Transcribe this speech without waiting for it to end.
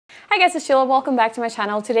Hi guys, it's Sheila. Welcome back to my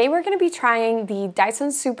channel. Today we're going to be trying the Dyson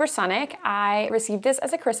Supersonic. I received this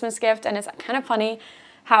as a Christmas gift and it's kind of funny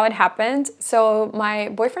how it happened. So my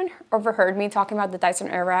boyfriend overheard me talking about the Dyson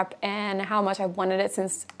Airwrap and how much I wanted it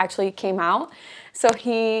since it actually came out. So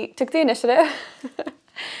he took the initiative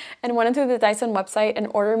and went into the Dyson website and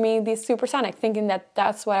ordered me the Supersonic, thinking that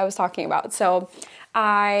that's what I was talking about. So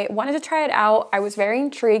I wanted to try it out. I was very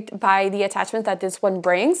intrigued by the attachment that this one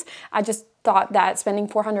brings. I just thought that spending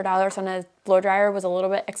 $400 on a blow dryer was a little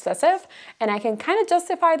bit excessive, and I can kind of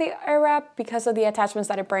justify the Airwrap because of the attachments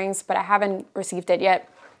that it brings, but I haven't received it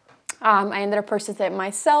yet. I ended up purchasing it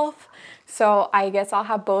myself, so I guess I'll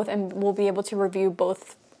have both and we'll be able to review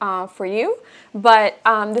both for you. But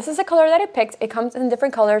this is a color that I picked. It comes in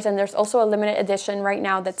different colors, and there's also a limited edition right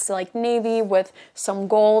now that's like navy with some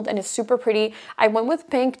gold, and it's super pretty. I went with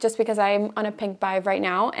pink just because I'm on a pink vibe right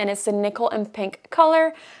now, and it's the nickel and pink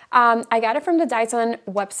color. I got it from the Dyson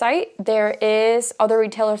website. There is other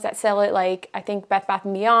retailers that sell it, like I think Bed Bath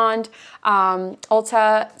 & Beyond,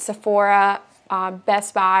 Ulta, Sephora,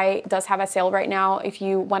 Best Buy does have a sale right now if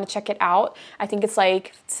you want to check it out. I think it's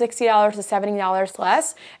like $60 to $70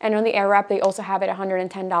 less. And on the Airwrap, they also have it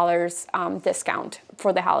 $110 discount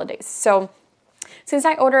for the holidays. So since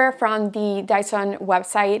I ordered from the Dyson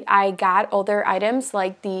website, I got other items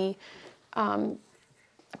like the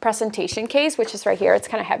presentation case, which is right here. It's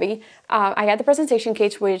kind of heavy. I got the presentation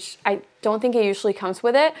case, which I don't think it usually comes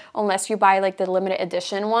with it unless you buy like the limited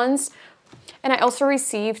edition ones. And I also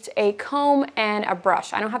received a comb and a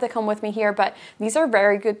brush. I don't have the comb with me here, but these are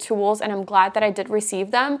very good tools, and I'm glad that I did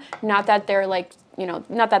receive them. Not that they're like, you know,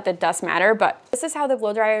 not that that does matter, but this is how the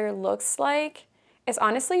blow dryer looks like. It's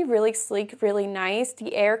honestly really sleek, really nice.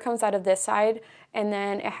 The air comes out of this side, and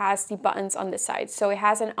then it has the buttons on this side. So it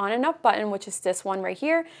has an on and off button, which is this one right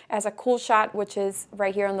here. It has a cool shot, which is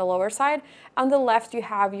right here on the lower side. On the left, you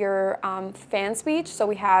have your fan speed. So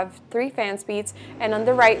we have 3 fan speeds, and on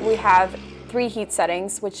the right, we have 3 heat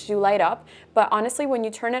settings, which do light up. But honestly, when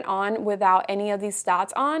you turn it on without any of these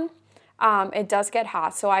dots on, it does get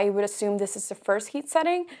hot. So I would assume this is the first heat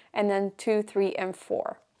setting, and then 2, 3, and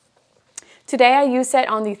 4. Today I use it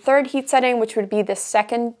on the 3rd heat setting, which would be the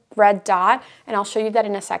 2nd red dot, and I'll show you that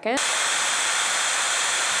in a second.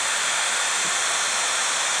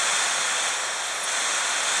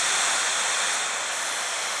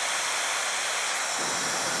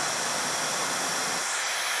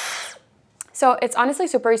 So it's honestly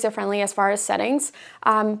super user-friendly as far as settings,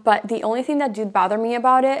 but the only thing that did bother me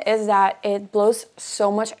about it is that it blows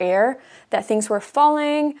so much air that things were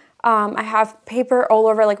falling. I have paper all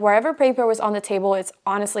over, like wherever paper was on the table, it's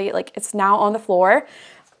honestly like it's now on the floor.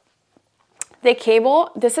 The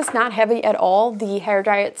cable, this is not heavy at all, the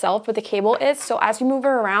hairdryer itself, but the cable is. So as you move it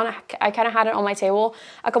around, I kind of had it on my table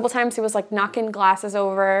a couple times. It was like knocking glasses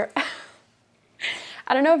over.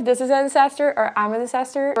 I don't know if this is a disaster or I'm a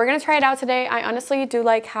disaster. We're gonna try it out today. I honestly do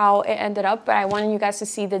like how it ended up, but I wanted you guys to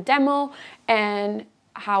see the demo and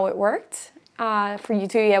how it worked. For you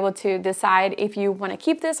to be able to decide if you want to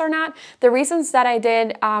keep this or not. The reasons that I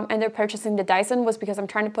did end up purchasing the Dyson was because I'm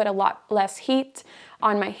trying to put a lot less heat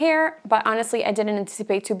on my hair, but honestly I didn't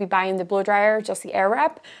anticipate to be buying the blow dryer, just the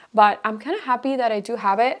Airwrap, but I'm kind of happy that I do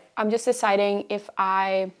have it. I'm just deciding if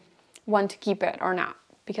I want to keep it or not,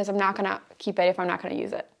 because I'm not gonna keep it if I'm not gonna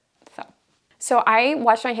use it. So I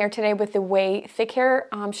washed my hair today with the Way Thick Hair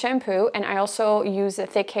shampoo, and I also use a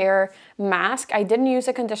thick hair mask. I didn't use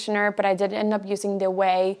a conditioner, but I did end up using the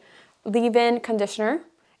Way leave-in conditioner,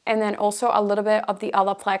 and then also a little bit of the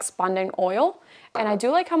Olaplex bonding oil. And I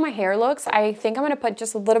do like how my hair looks. I think I'm gonna put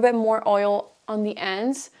just a little bit more oil on the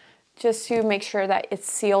ends just to make sure that it's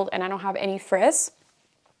sealed and I don't have any frizz.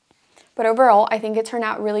 But overall, I think it turned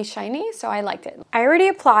out really shiny, so I liked it. I already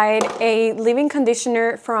applied a leave-in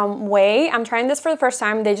conditioner from Way. I'm trying this for the first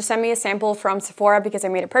time. They just sent me a sample from Sephora because I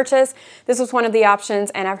made a purchase. This was one of the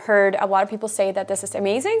options, and I've heard a lot of people say that this is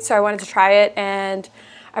amazing, so I wanted to try it, and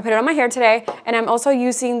I put it on my hair today. And I'm also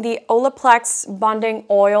using the Olaplex Bonding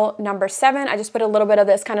Oil number 7. I just put a little bit of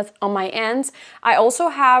this kind of on my ends. I also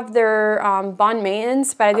have their Bond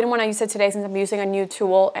Maintenance, but I didn't want to use it today since I'm using a new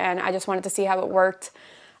tool, and I just wanted to see how it worked.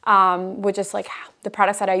 Which is like the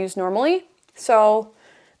products that I use normally. So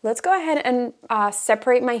let's go ahead and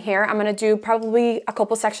separate my hair. I'm gonna do probably a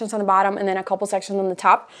couple sections on the bottom and then a couple sections on the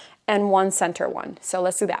top and one center one. So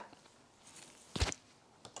let's do that.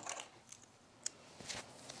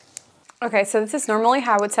 Okay, so this is normally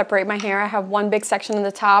how I would separate my hair. I have one big section on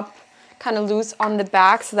the top, kind of loose on the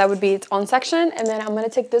back, so that would be its own section. And then I'm gonna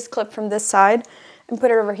take this clip from this side and put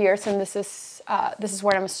it over here, so this is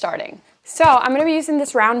where I'm starting. So I'm going to be using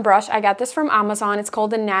this round brush. I got this from Amazon. It's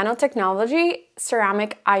called the Nanotechnology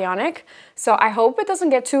Ceramic Ionic. So I hope it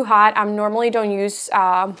doesn't get too hot. I normally don't use,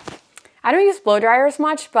 I don't use blow dryers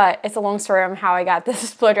much, but it's a long story on how I got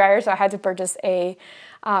this blow dryer. So I had to purchase a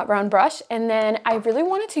round brush. And then I really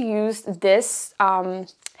wanted to use this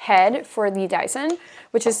head for the Dyson,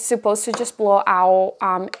 which is supposed to just blow out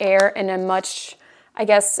air in a much, I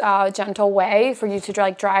guess, gentle way for you to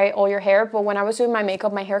like dry all your hair. But when I was doing my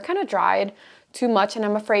makeup, my hair kind of dried too much, and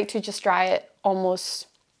I'm afraid to just dry it almost,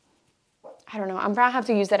 I don't know, I'm gonna have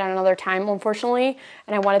to use that at another time, unfortunately,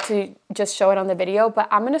 and I wanted to just show it on the video. But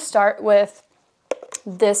I'm gonna start with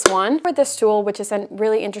this one for this tool, which is a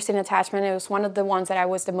really interesting attachment. It was one of the ones that I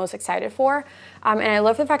was the most excited for, and I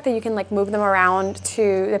love the fact that you can like move them around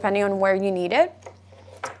to depending on where you need it.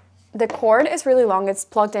 The cord is really long. It's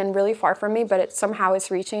plugged in really far from me, but it somehow is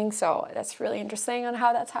reaching, so that's really interesting on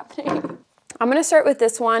how that's happening. I'm gonna start with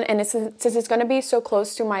this one, and since it's gonna be so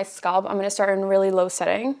close to my scalp, I'm gonna start in really low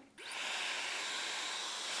setting.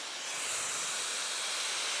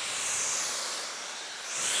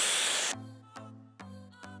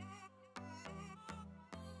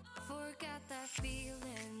 Forgot that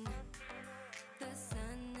feeling, the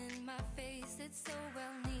sun in my face, it's so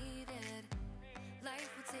well needed. Life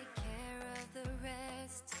will take care of the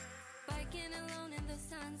rest. Biking alone in the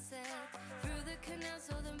sunset, through the canal,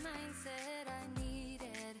 so the mindset I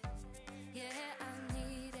needed. Yeah, I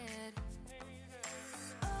needed.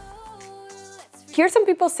 Oh, Hear some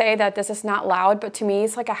people say that this is not loud, but to me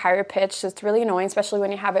it's like a higher pitch, so it's really annoying, especially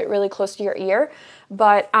when you have it really close to your ear.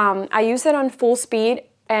 But I use it on full speed.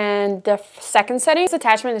 And the second setting, this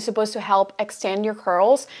attachment is supposed to help extend your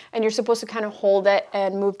curls, and you're supposed to kind of hold it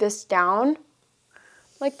and move this down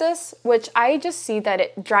like this, which I just see that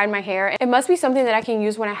it dried my hair. It must be something that I can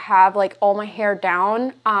use when I have like all my hair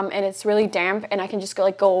down and it's really damp, and I can just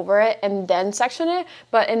go over it and then section it.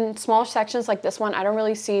 But in small sections like this one, I don't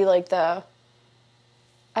really see like the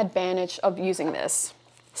advantage of using this.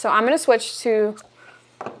 So I'm gonna switch to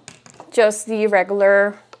just the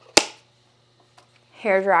regular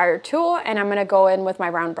hair dryer tool, and I'm gonna go in with my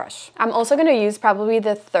round brush. I'm also gonna use probably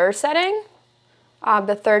the third setting,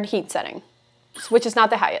 the third heat setting, which is not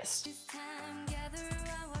the highest.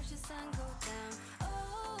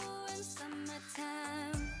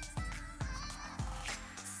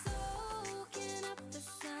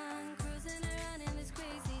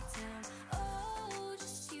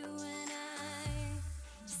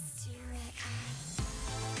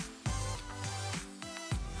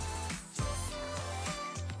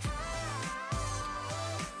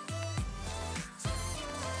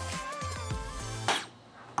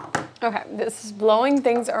 Okay, this is blowing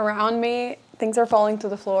things around me. Things are falling to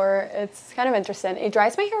the floor. It's kind of interesting. It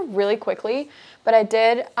dries my hair really quickly, but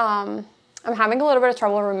I'm having a little bit of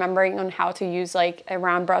trouble remembering on how to use like a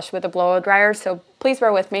round brush with a blow dryer, so please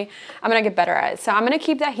bear with me. I'm gonna get better at it. So I'm gonna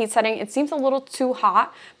keep that heat setting. It seems a little too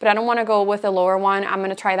hot, but I don't wanna go with a lower one. I'm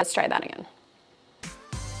gonna try that. Let's try that again.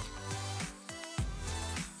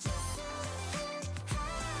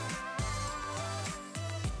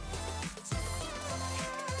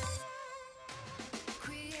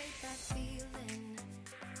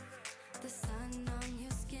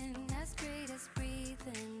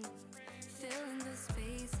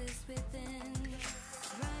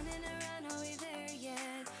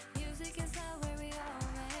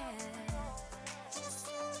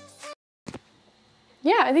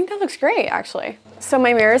 Yeah, I think that looks great actually. So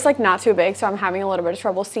my mirror is like not too big, so I'm having a little bit of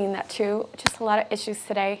trouble seeing that too. Just a lot of issues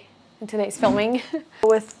today in today's filming.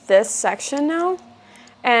 With this section now,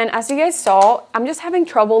 and as you guys saw, I'm just having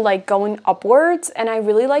trouble like going upwards, and I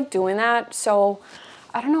really like doing that. So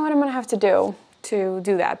I don't know what I'm gonna have to do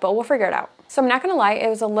that, but we'll figure it out. So I'm not gonna lie, it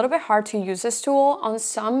was a little bit hard to use this tool on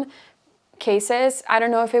some cases. I don't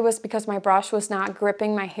know if it was because my brush was not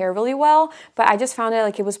gripping my hair really well, but I just found it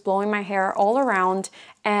like it was blowing my hair all around,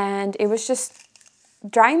 and it was just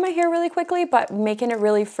drying my hair really quickly, but making it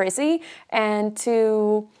really frizzy. And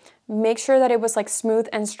to make sure that it was like smooth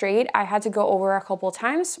and straight, I had to go over a couple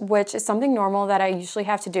times, which is something normal that I usually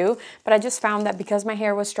have to do. But I just found that because my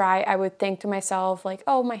hair was dry, I would think to myself like,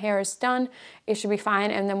 oh, my hair is done, it should be fine.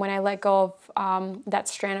 And then when I let go of that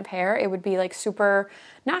strand of hair, it would be like super,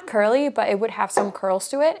 not curly, but it would have some curls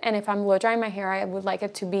to it. And if I'm blow drying my hair, I would like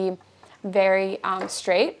it to be very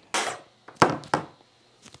straight.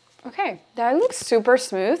 Okay, that looks super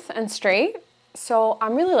smooth and straight, so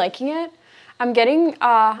I'm really liking it. I'm kind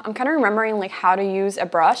of remembering like how to use a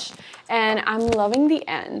brush, and I'm loving the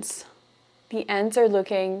ends. The ends are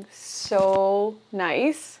looking so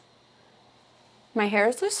nice. My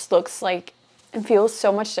hair just looks like It feels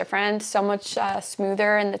so much different, so much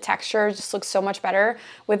smoother, and the texture just looks so much better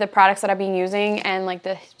with the products that I've been using, and like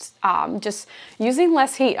the just using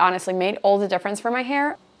less heat honestly made all the difference for my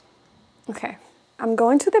hair. Okay, I'm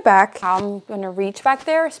going to the back. I'm gonna reach back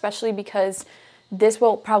there, especially because this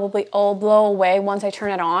will probably all blow away once I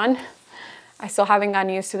turn it on. I still haven't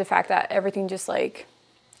gotten used to the fact that everything just like,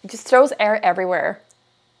 it just throws air everywhere,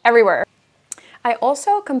 everywhere. I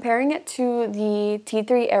also, comparing it to the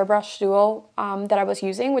T3 Airbrush Duo that I was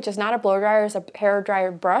using, which is not a blow dryer, it's a hair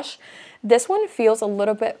dryer brush. This one feels a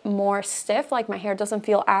little bit more stiff, like my hair doesn't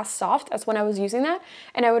feel as soft as when I was using that.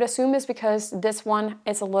 And I would assume it's because this one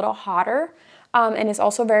is a little hotter and it's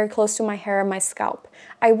also very close to my hair and my scalp.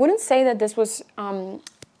 I wouldn't say that this was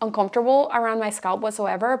uncomfortable around my scalp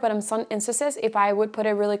whatsoever, but in some instances, if I would put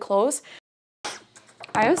it really close,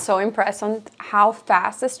 I am so impressed on how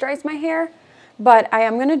fast this dries my hair. But I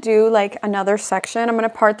am gonna do like another section. I'm gonna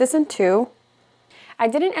part this in two. I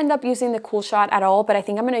didn't end up using the cool shot at all, but I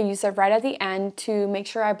think I'm gonna use it right at the end to make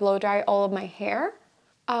sure I blow dry all of my hair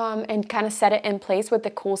and kind of set it in place with the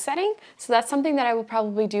cool setting. So that's something that I will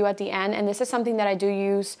probably do at the end. And this is something that I do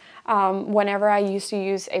use whenever I used to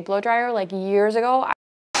use a blow dryer like years ago.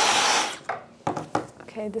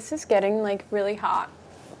 Okay, this is getting like really hot,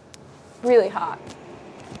 really hot.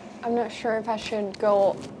 I'm not sure if I should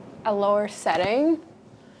go a lower setting,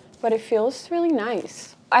 but it feels really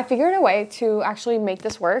nice. I figured a way to actually make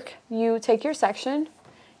this work. You take your section,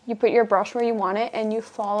 you put your brush where you want it, and you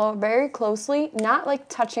follow very closely, not like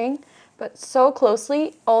touching, but so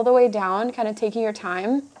closely all the way down, kind of taking your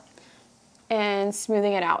time and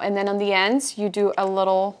smoothing it out. And then on the ends, you do a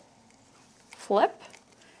little flip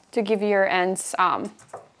to give your ends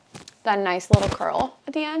that nice little curl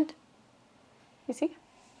at the end. You see?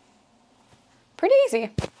 Pretty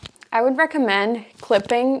easy. I would recommend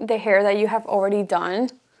clipping the hair that you have already done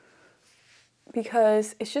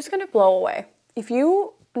because it's just gonna blow away. If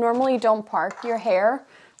you normally don't part your hair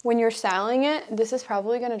when you're styling it, this is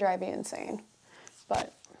probably gonna drive you insane.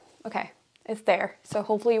 But okay, it's there. So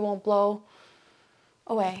hopefully it won't blow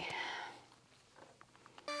away.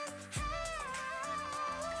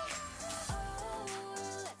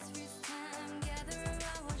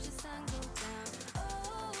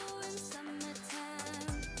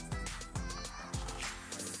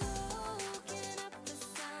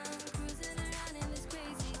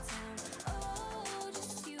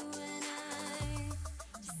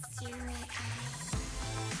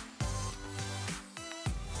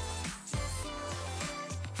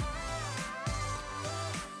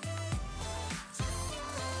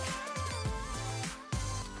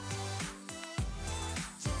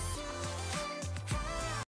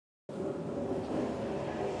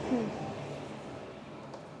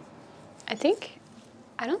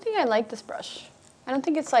 I don't think I like this brush. I don't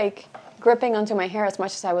think it's like gripping onto my hair as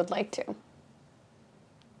much as I would like to.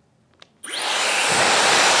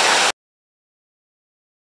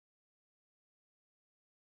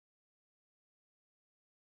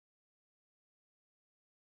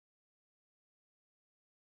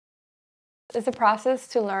 It's a process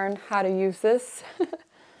to learn how to use this.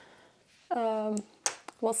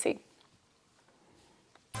 We'll see.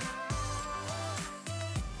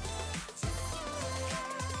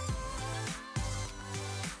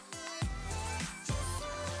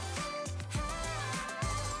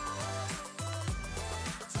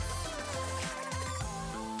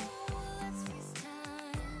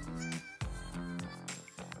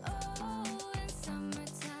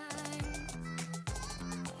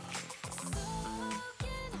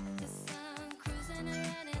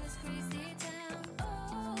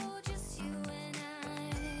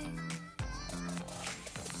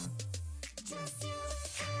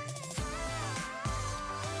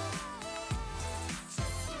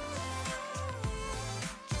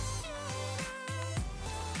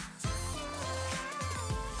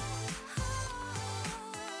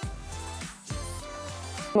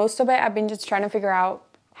 Most of it, I've been just trying to figure out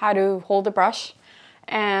how to hold the brush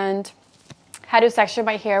and how to section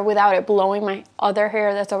my hair without it blowing my other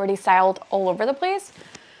hair that's already styled all over the place.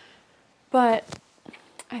 But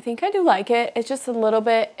I think I do like it. It's just a little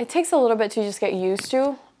bit, it takes a little bit to just get used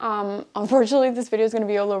to. Unfortunately, this video is going to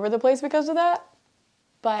be all over the place because of that.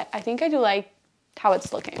 But I think I do like how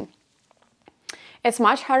it's looking. It's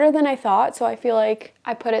much harder than I thought, so I feel like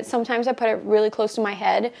sometimes I put it really close to my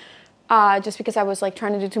head. Just because I was like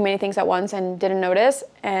trying to do too many things at once and didn't notice,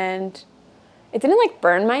 and it didn't like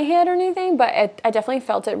burn my head or anything, but I definitely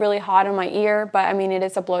felt it really hot in my ear. But I mean, it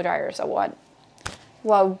is a blow dryer, so what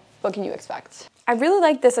can you expect? I really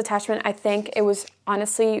like this attachment. I think it was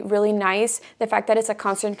honestly really nice. The fact that it's a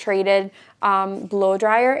concentrated blow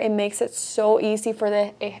dryer, it makes it so easy for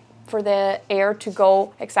the air to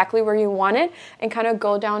go exactly where you want it and kind of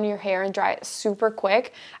go down your hair and dry it super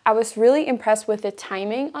quick. I was really impressed with the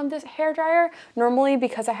timing on this hair dryer. Normally,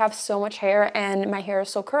 because I have so much hair and my hair is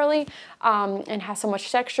so curly and has so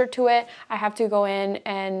much texture to it, I have to go in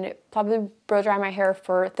and probably blow dry my hair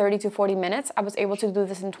for 30 to 40 minutes. I was able to do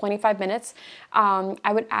this in 25 minutes.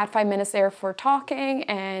 I would add 5 minutes there for talking,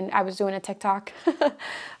 and I was doing a TikTok.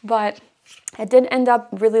 But I did end up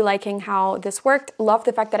really liking how this worked. Love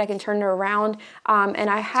the fact that I can turn it around. And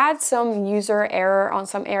I had some user error on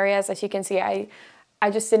some areas. As you can see, I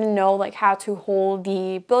just didn't know like how to hold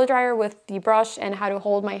the blow dryer with the brush and how to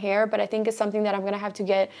hold my hair. But I think it's something that I'm gonna have to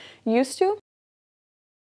get used to.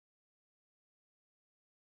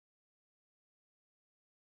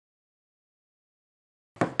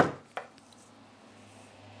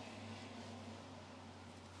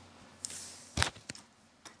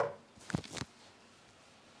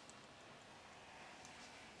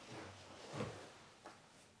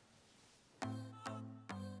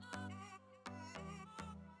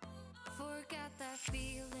 Forgot that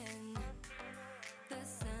feeling, the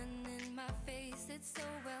sun in my face, it's so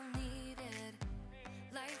well needed.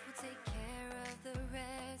 Life will take care of the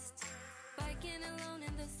rest. Biking alone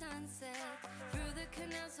in the sunset, through the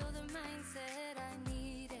canal, so the mindset I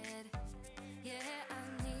needed. Yeah, I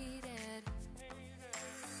needed.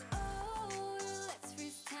 Oh, let's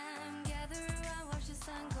freeze time, gather around, watch the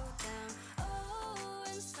sun go down. Oh,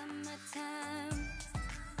 in summertime,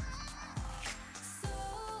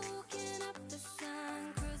 soaking up the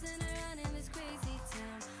sun, cruising around in this crazy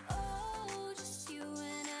town. Oh, just you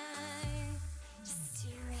and I, just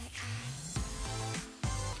you and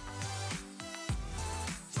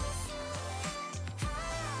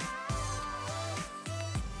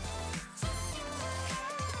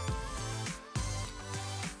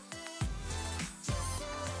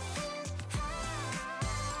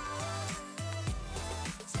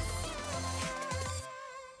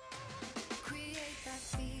create that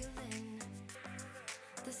feeling,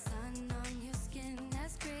 the sun on your skin,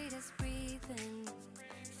 as great as breathing,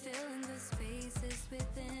 filling the spaces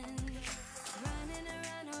within. Running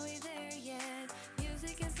around, are we there yet?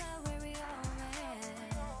 Music is all where we all met.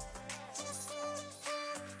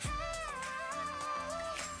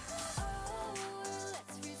 Oh,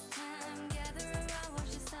 let's freeze time, gather around,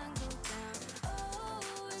 watch the sun go down.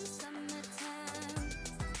 Oh, in summertime,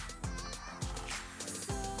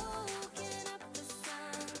 soaking up the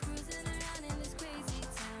sun, cruising around in this crazy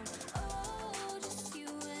town. Oh, just you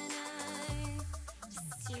and I,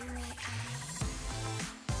 just you and I.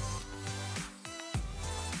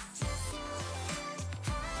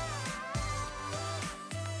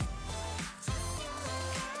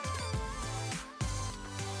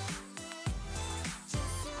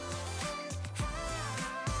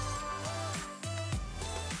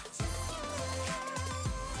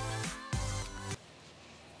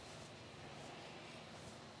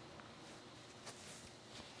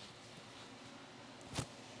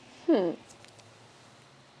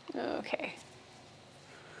 Okay.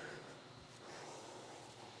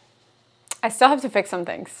 I still have to fix some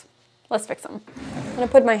things. Let's fix them. I'm gonna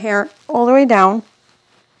put my hair all the way down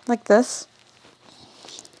like this.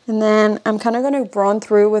 And then I'm kind of gonna run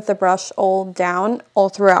through with the brush all down, all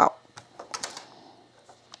throughout.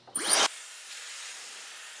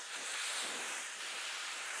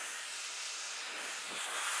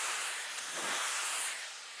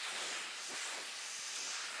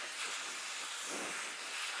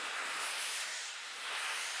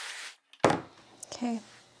 Okay.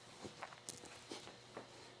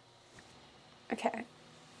 Okay.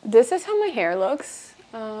 This is how my hair looks.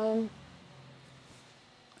 I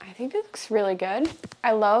think it looks really good.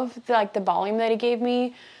 I love the volume that it gave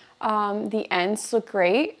me. The ends look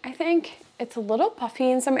great. I think it's a little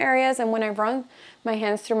puffy in some areas, and when I run my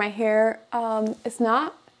hands through my hair, it's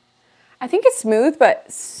not, I think it's smooth,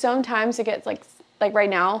 but sometimes it gets like right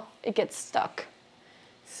now, it gets stuck.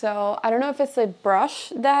 So I don't know if it's the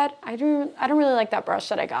brush that, I don't really like that brush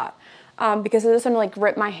that I got because it doesn't like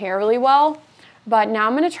rip my hair really well. But now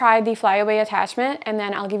I'm gonna try the flyaway attachment, and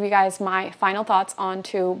then I'll give you guys my final thoughts on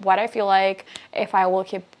to what I feel like, if I will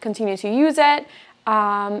continue to use it,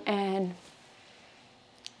 and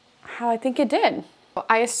how I think it did.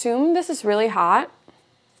 I assume this is really hot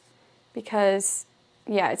because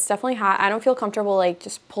yeah, it's definitely hot. I don't feel comfortable like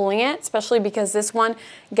just pulling it, especially because this one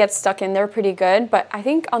gets stuck in there pretty good. But I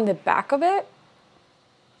think on the back of it,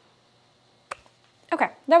 okay,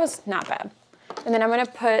 that was not bad. And then I'm gonna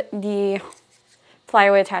put the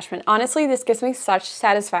flyaway attachment. Honestly, this gives me such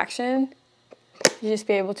satisfaction. You just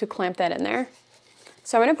be able to clamp that in there.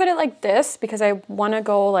 So I'm gonna put it like this because I wanna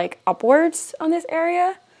go like upwards on this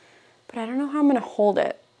area, but I don't know how I'm gonna hold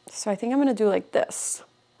it. So I think I'm gonna do like this.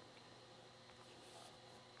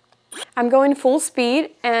 I'm going full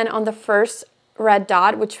speed and on the first red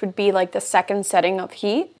dot, which would be like the second setting of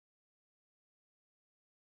heat.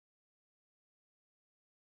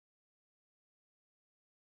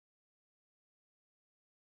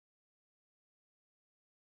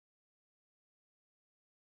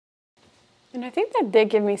 And I think that did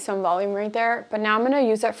give me some volume right there, but now I'm gonna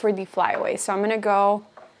use that for the flyaway. So I'm gonna go,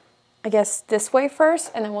 I guess, this way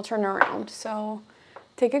first, and then we'll turn around. So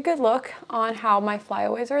take a good look on how my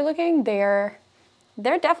flyaways are looking. They're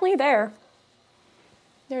definitely there.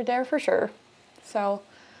 They're there for sure. So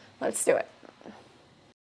let's do it.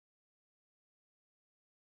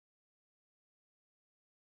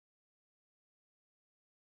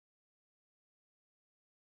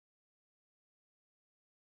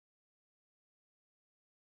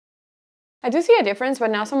 I do see a difference, but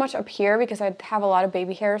not so much up here because I have a lot of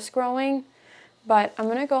baby hairs growing. But I'm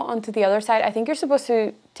gonna go onto the other side. I think you're supposed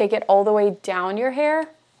to take it all the way down your hair.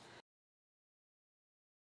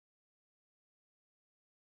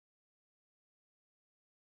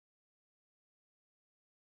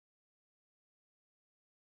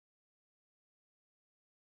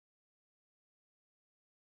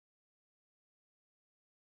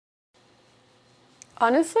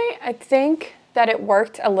 Honestly, I think that it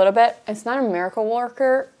worked a little bit. It's not a miracle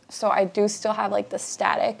worker, so I do still have like the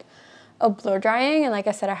static of blow drying, and like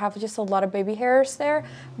I said, I have just a lot of baby hairs there.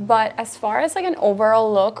 But as far as like an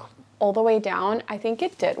overall look all the way down, I think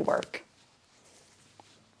it did work.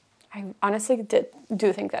 I honestly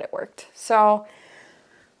do think that it worked. So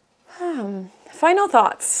final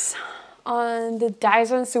thoughts on the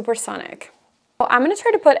Dyson Supersonic. I'm going to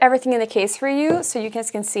try to put everything in the case for you so you guys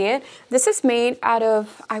can see it. This is made out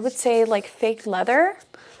of, I would say, like fake leather.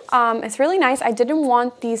 It's really nice. I didn't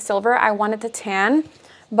want the silver. I wanted the tan,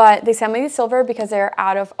 but they sent me the silver because they're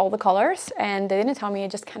out of all the colors, and they didn't tell me. It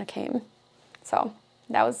just kind of came. So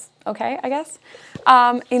that was okay, I guess.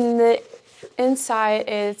 In the inside,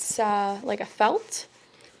 it's like a felt.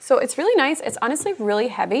 So it's really nice. It's honestly really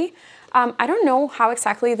heavy. I don't know how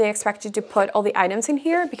exactly they expect you to put all the items in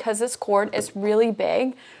here because this cord is really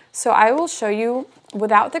big. So I will show you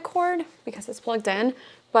without the cord because it's plugged in,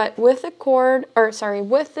 but with the cord, or sorry,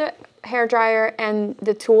 with the hair dryer and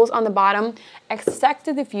the tools on the bottom, except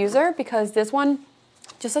the diffuser because this one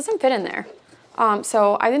just doesn't fit in there.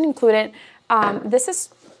 So I didn't include it. This is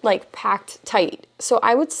like packed tight. So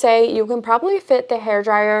I would say you can probably fit the hair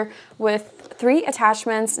dryer with 3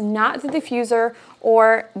 attachments, not the diffuser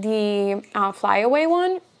or the flyaway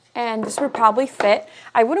one, and this would probably fit.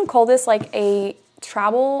 I wouldn't call this like a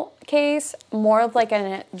travel case, more of like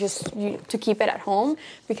to keep it at home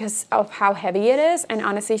because of how heavy it is, and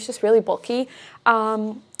honestly it's just really bulky.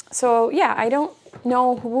 So yeah, I don't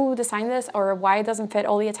know who designed this or why it doesn't fit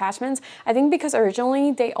all the attachments. I think because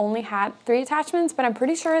originally they only had 3 attachments, but I'm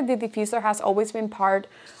pretty sure the diffuser has always been part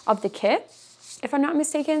of the kit, if I'm not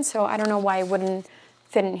mistaken, so I don't know why it wouldn't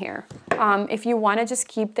fit in here. If you want to just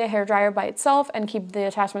keep the hairdryer by itself and keep the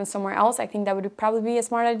attachments somewhere else, I think that would probably be a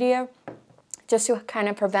smart idea, just to kind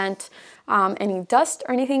of prevent any dust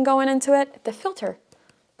or anything going into it. The filter,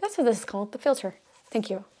 that's what this is called, the filter. Thank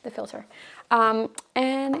you, the filter.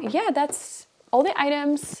 And yeah, that's all the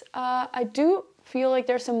items. I do feel like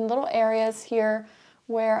there's some little areas here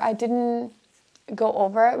where I didn't go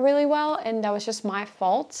over it really well, and that was just my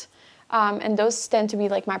fault. And those tend to be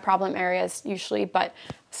like my problem areas usually, but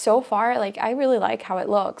so far, like, I really like how it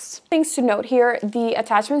looks. Things to note here, the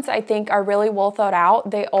attachments I think are really well thought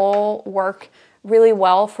out. They all work really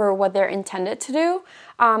well for what they're intended to do.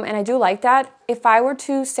 And I do like that. If I were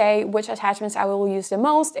to say which attachments I will use the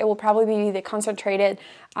most, it will probably be the concentrated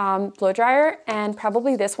blow dryer and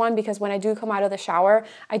probably this one, because when I do come out of the shower,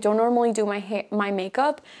 I don't normally do my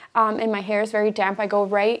makeup and my hair is very damp. I go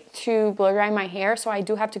right to blow dry my hair, so I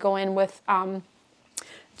do have to go in with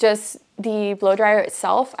just the blow dryer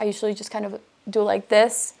itself. I usually just kind of do like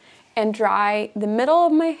this and dry the middle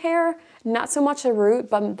of my hair. Not so much the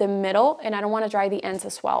root, but the middle, and I don't want to dry the ends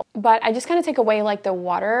as well. But I just kind of take away like the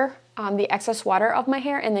water, the excess water of my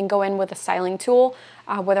hair, and then go in with a styling tool,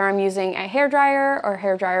 whether I'm using a hair dryer or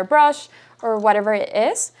hair dryer brush or whatever it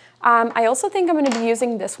is. I also think I'm going to be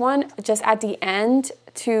using this one just at the end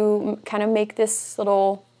to kind of make this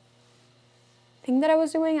little thing that I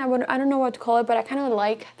was doing. I don't know what to call it, but I kind of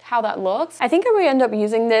like how that looks. I think I would end up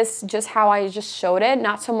using this just how I just showed it,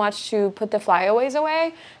 not so much to put the flyaways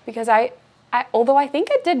away, because I although I think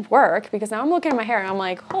it did work, because now I'm looking at my hair and I'm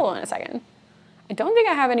like, hold on a second. I don't think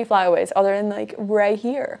I have any flyaways other than like right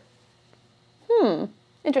here.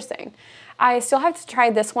 Interesting. I still have to try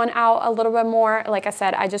this one out a little bit more. Like I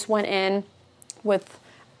said, I just went in with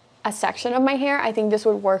a section of my hair. I think this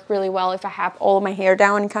would work really well if I have all of my hair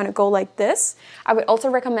down and kind of go like this. I would also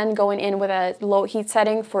recommend going in with a low heat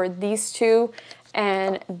setting for these two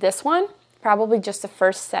and this one. Probably just the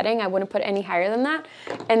first setting. I wouldn't put any higher than that.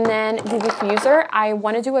 And then the diffuser, I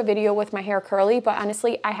want to do a video with my hair curly, but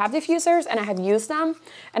honestly, I have diffusers and I have used them.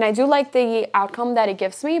 And I do like the outcome that it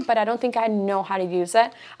gives me, but I don't think I know how to use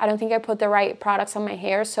it. I don't think I put the right products on my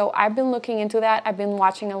hair. So I've been looking into that. I've been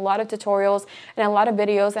watching a lot of tutorials and a lot of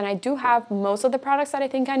videos, and I do have most of the products that I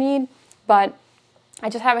think I need, but I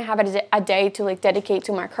just haven't had a day to like dedicate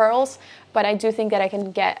to my curls. But I do think that I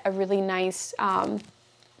can get a really nice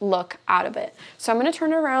look out of it. So I'm going to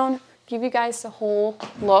turn it around, give you guys the whole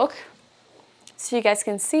look so you guys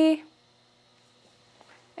can see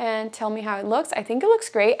and tell me how it looks. I think it looks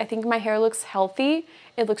great. I think my hair looks healthy.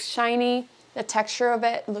 It looks shiny. The texture of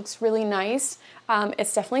it looks really nice.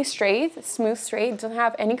 It's definitely straight, it's smooth straight. It doesn't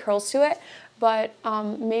have any curls to it, but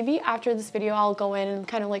maybe after this video I'll go in and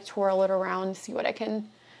kind of like twirl it around and see what I can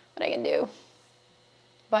do.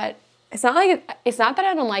 But it's not that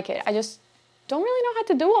I don't like it. I just don't really know how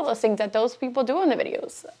to do all those things that those people do in the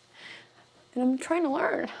videos. And I'm trying to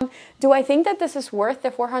learn. Do I think that this is worth the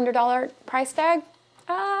 $400 price tag?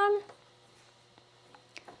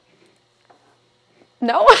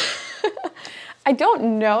 No. I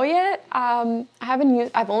don't know yet.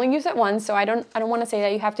 I've only used it once, so I don't want to say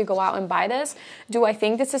that you have to go out and buy this. Do I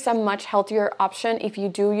think this is a much healthier option if you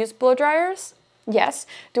do use blow dryers? Yes.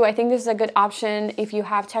 Do I think this is a good option if you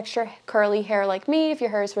have texture curly hair like me, if your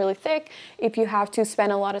hair is really thick, if you have to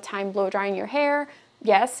spend a lot of time blow drying your hair?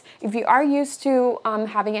 Yes. If you are used to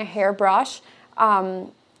having a hair brush,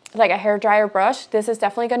 like a hair dryer brush, this is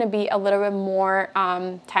definitely going to be a little bit more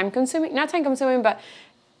time consuming, not time consuming, but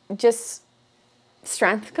just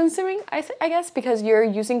strength consuming, I guess, because you're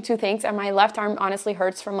using two things, and my left arm honestly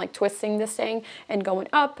hurts from like twisting this thing and going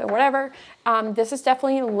up and whatever. This is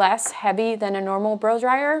definitely less heavy than a normal blow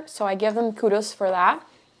dryer, so I give them kudos for that.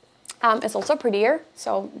 It's also prettier,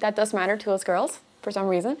 so that does matter to us girls for some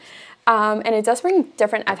reason. And it does bring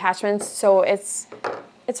different attachments, so it's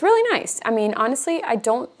really nice. I mean, honestly, I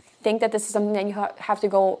don't think that this is something that you have to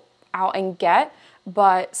go out and get.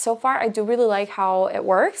 But so far, I do really like how it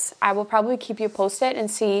works. I will probably keep you posted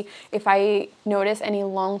and see if I notice any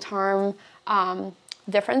long-term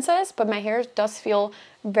differences. But my hair does feel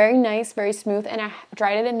very nice, very smooth, and I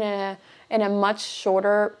dried it in a much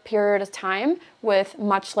shorter period of time with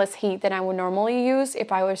much less heat than I would normally use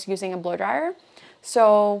if I was using a blow dryer.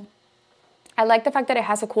 So I like the fact that it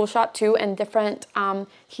has a cool shot too and different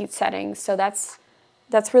heat settings. So that's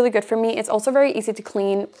really good for me. It's also very easy to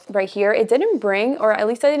clean right here. It didn't bring, or at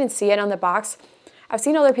least I didn't see it on the box. I've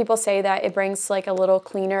seen other people say that it brings like a little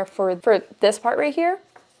cleaner for this part right here.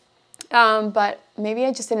 But maybe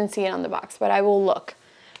I just didn't see it on the box, but I will look.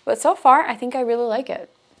 But so far, I think I really like it.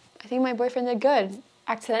 I think my boyfriend did good,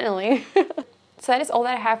 accidentally. So that is all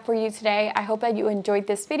that I have for you today. I hope that you enjoyed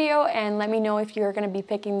this video, and let me know if you're gonna be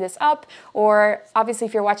picking this up, or obviously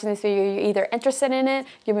if you're watching this video, you're either interested in it,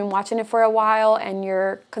 you've been watching it for a while, and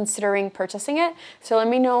you're considering purchasing it. So let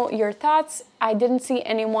me know your thoughts. I didn't see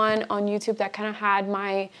anyone on YouTube that kind of had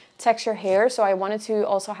my texture hair, so I wanted to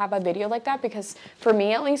also have a video like that, because for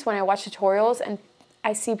me at least, when I watch tutorials and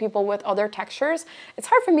I see people with other textures, it's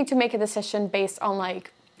hard for me to make a decision based on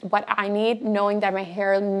like what I need, knowing that my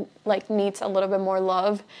hair like needs a little bit more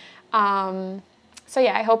love. So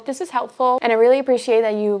yeah, I hope this is helpful, and I really appreciate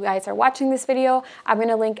that you guys are watching this video. I'm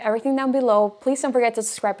gonna link everything down below. Please don't forget to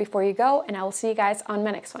subscribe before you go, and I will see you guys on my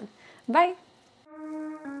next one. Bye.